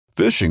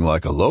Fishing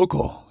like a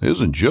local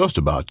isn't just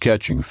about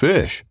catching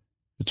fish.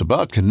 It's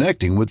about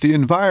connecting with the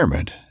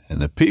environment and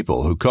the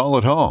people who call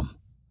it home.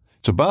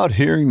 It's about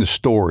hearing the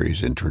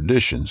stories and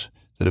traditions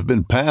that have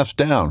been passed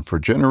down for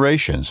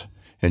generations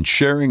and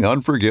sharing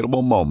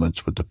unforgettable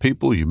moments with the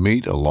people you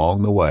meet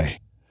along the way.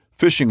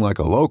 Fishing like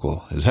a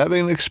local is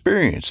having an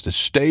experience that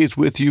stays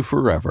with you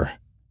forever.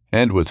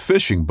 And with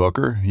Fishing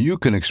Booker, you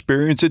can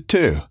experience it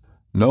too,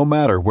 no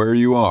matter where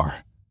you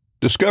are.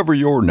 Discover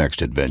your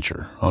next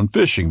adventure on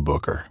Fishing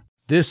Booker.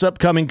 This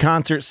upcoming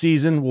concert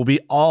season will be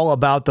all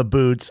about the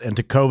boots, and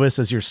Tecovas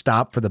is your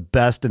stop for the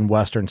best in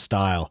Western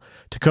style.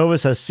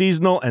 Tecovas has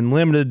seasonal and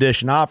limited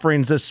edition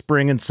offerings this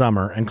spring and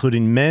summer,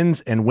 including men's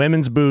and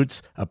women's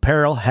boots,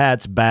 apparel,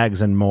 hats,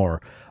 bags, and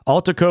more.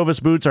 All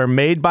Tecovas boots are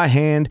made by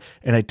hand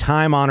in a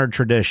time-honored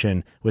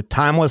tradition with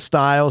timeless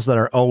styles that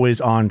are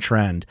always on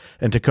trend.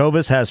 And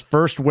Tecovas has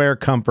first wear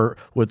comfort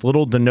with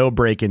little to no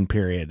break-in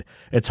period.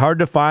 It's hard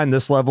to find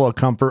this level of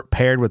comfort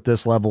paired with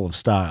this level of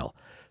style.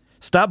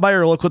 Stop by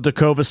your local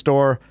Tecovas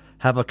store,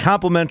 have a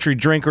complimentary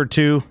drink or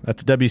two,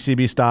 that's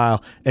WCB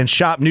style, and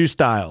shop new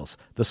styles.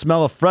 The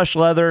smell of fresh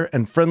leather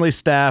and friendly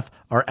staff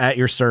are at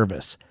your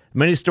service.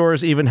 Many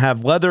stores even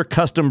have leather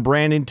custom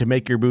branding to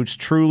make your boots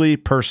truly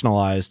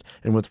personalized.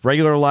 And with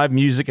regular live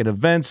music and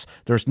events,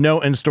 there's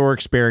no in-store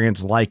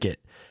experience like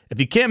it.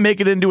 If you can't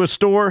make it into a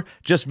store,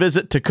 just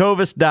visit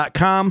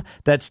tecovas.com.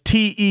 That's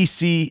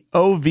TECOVAS.com.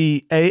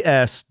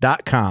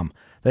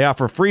 They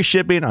offer free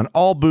shipping on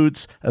all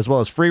boots, as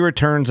well as free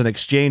returns and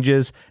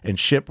exchanges, and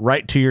ship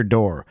right to your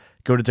door.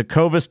 Go to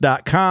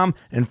tecovas.com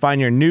and find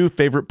your new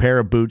favorite pair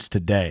of boots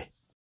today.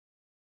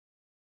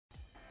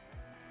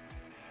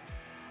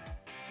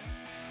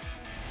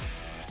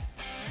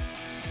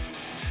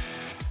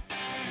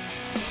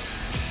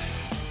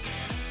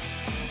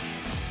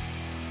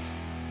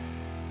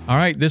 All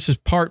right, this is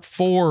part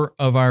 4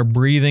 of our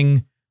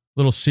breathing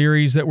little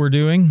series that we're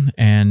doing,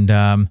 and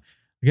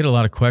I get a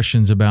lot of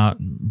questions about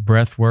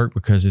breath work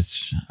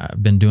because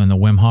I've been doing the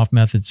Wim Hof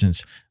method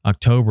since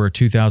October of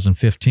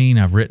 2015.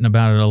 I've written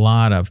about it a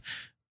lot. I've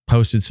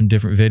posted some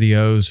different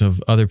videos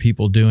of other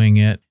people doing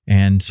it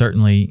and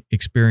certainly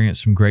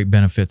experienced some great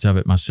benefits of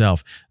it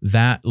myself.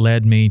 That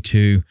led me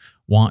to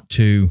want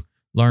to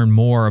learn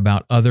more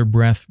about other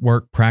breath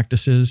work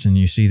practices, and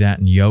you see that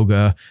in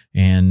yoga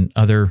and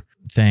other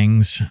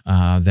things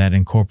that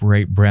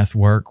incorporate breath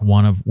work,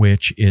 one of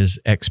which is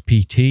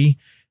XPT.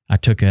 I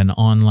took an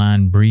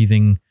online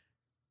breathing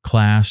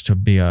class to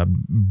be a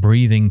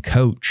breathing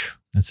coach.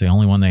 That's the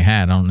only one they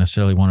had. I don't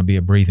necessarily want to be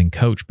a breathing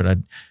coach, but I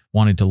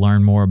wanted to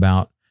learn more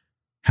about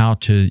how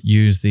to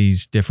use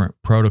these different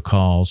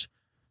protocols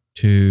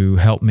to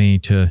help me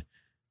to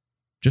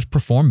just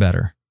perform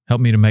better,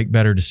 help me to make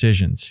better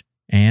decisions,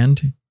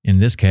 and in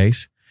this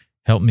case,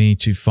 help me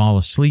to fall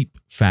asleep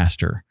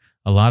faster.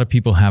 A lot of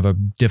people have a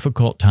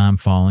difficult time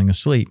falling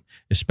asleep,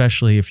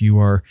 especially if you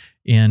are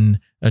in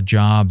a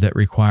job that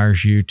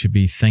requires you to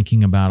be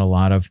thinking about a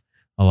lot of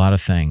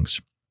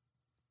things.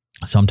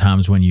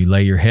 Sometimes when you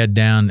lay your head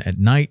down at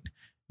night,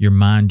 your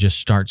mind just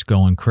starts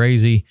going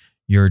crazy.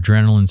 Your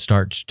adrenaline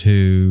starts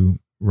to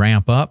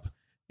ramp up,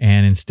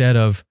 and instead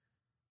of,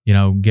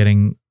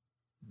 getting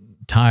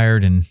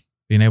tired and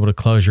being able to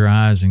close your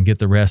eyes and get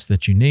the rest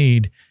that you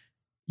need,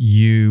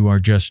 you are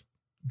just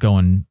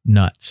going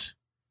nuts.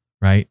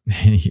 Right?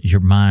 Your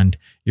mind's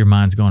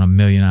going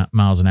 1,000,000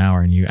 miles an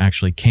hour and you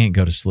actually can't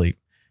go to sleep.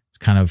 It's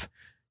kind of,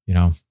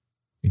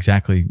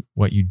 exactly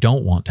what you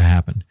don't want to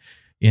happen.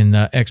 In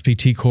the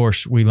XPT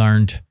course, we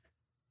learned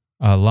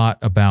a lot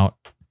about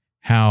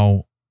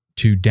how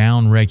to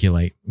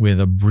down-regulate with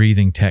a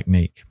breathing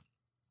technique.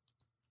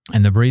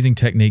 And the breathing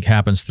technique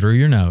happens through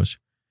your nose.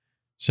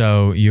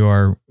 So you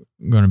are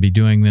going to be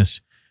doing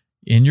this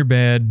in your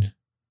bed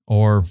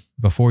or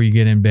before you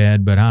get in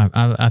bed, but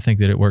I think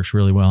that it works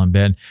really well in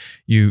bed.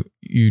 You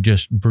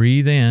just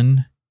breathe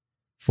in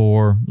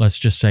for, let's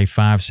just say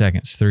 5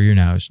 seconds through your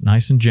nose,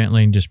 nice and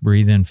gently, and just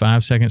breathe in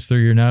 5 seconds through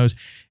your nose.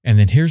 And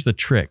then here's the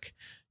trick.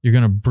 You're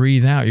going to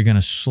breathe out. You're going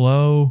to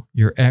slow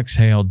your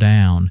exhale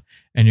down,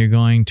 and you're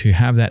going to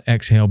have that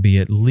exhale be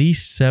at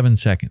least 7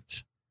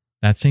 seconds.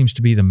 That seems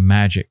to be the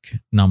magic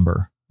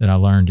number that I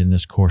learned in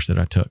this course that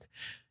I took.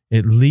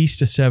 At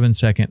least a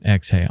 7-second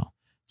exhale.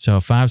 So a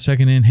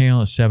 5-second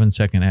inhale, a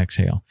 7-second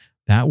exhale.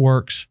 That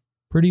works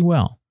pretty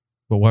well.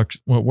 But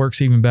what works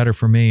even better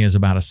for me is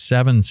about a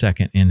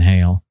 7-second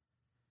inhale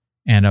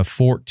and a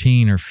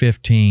 14 or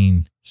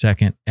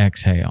 15-second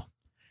exhale.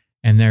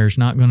 And there's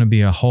not going to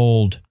be a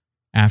hold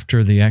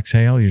after the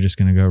exhale. You're just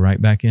going to go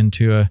right back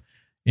into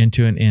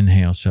an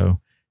inhale. So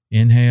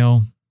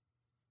inhale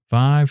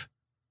 5,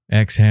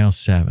 exhale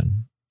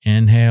 7.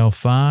 Inhale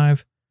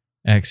 5,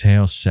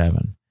 exhale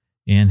 7.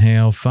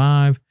 Inhale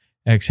 5,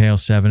 exhale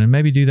 7, and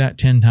maybe do that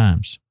 10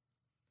 times.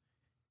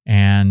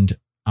 And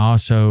I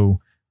also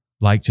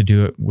like to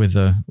do it with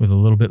a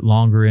little bit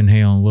longer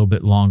inhale and a little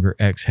bit longer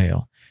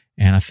exhale.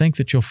 And I think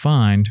that you'll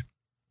find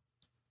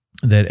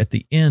that at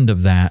the end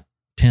of that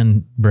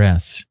 10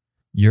 breaths,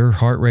 your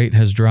heart rate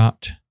has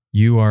dropped.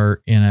 You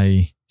are in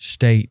a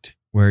state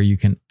where you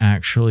can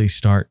actually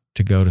start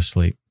to go to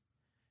sleep.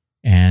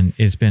 And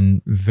it's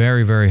been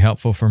very, very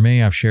helpful for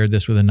me. I've shared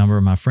this with a number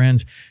of my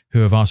friends who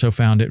have also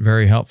found it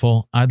very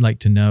helpful. I'd like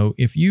to know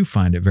if you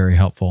find it very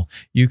helpful.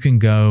 You can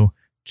go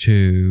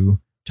to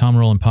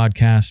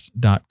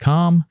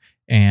TomRowlandPodcast.com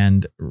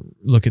and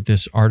look at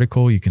this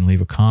article. You can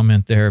leave a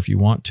comment there if you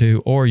want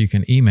to, or you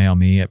can email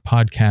me at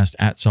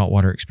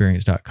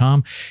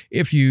podcast@saltwaterexperience.com.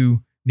 If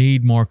you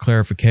need more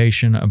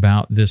clarification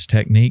about this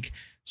technique,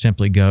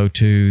 simply go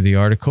to the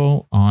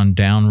article on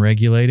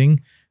down-regulating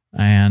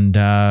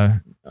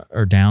or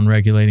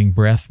down-regulating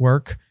breath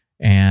work,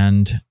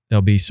 and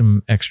there'll be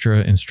some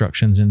extra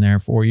instructions in there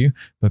for you.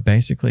 But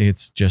basically,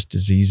 it's just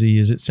as easy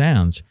as it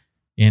sounds.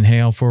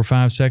 Inhale for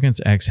 5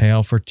 seconds,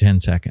 exhale for 10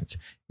 seconds.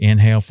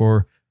 Inhale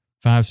for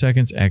 5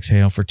 seconds,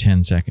 exhale for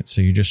 10 seconds.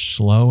 So you're just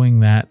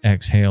slowing that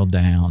exhale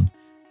down,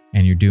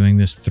 and you're doing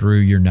this through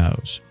your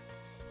nose.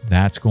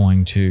 That's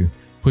going to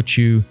put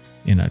you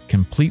in a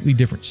completely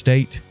different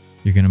state.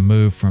 You're going to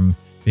move from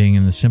being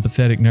in the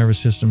sympathetic nervous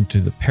system to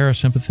the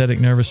parasympathetic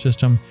nervous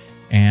system,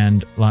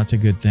 and lots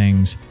of good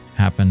things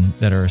happen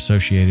that are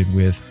associated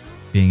with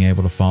being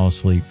able to fall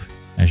asleep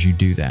as you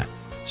do that.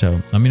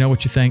 So let me know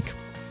what you think.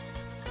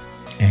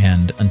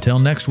 And until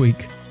next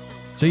week,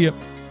 see ya.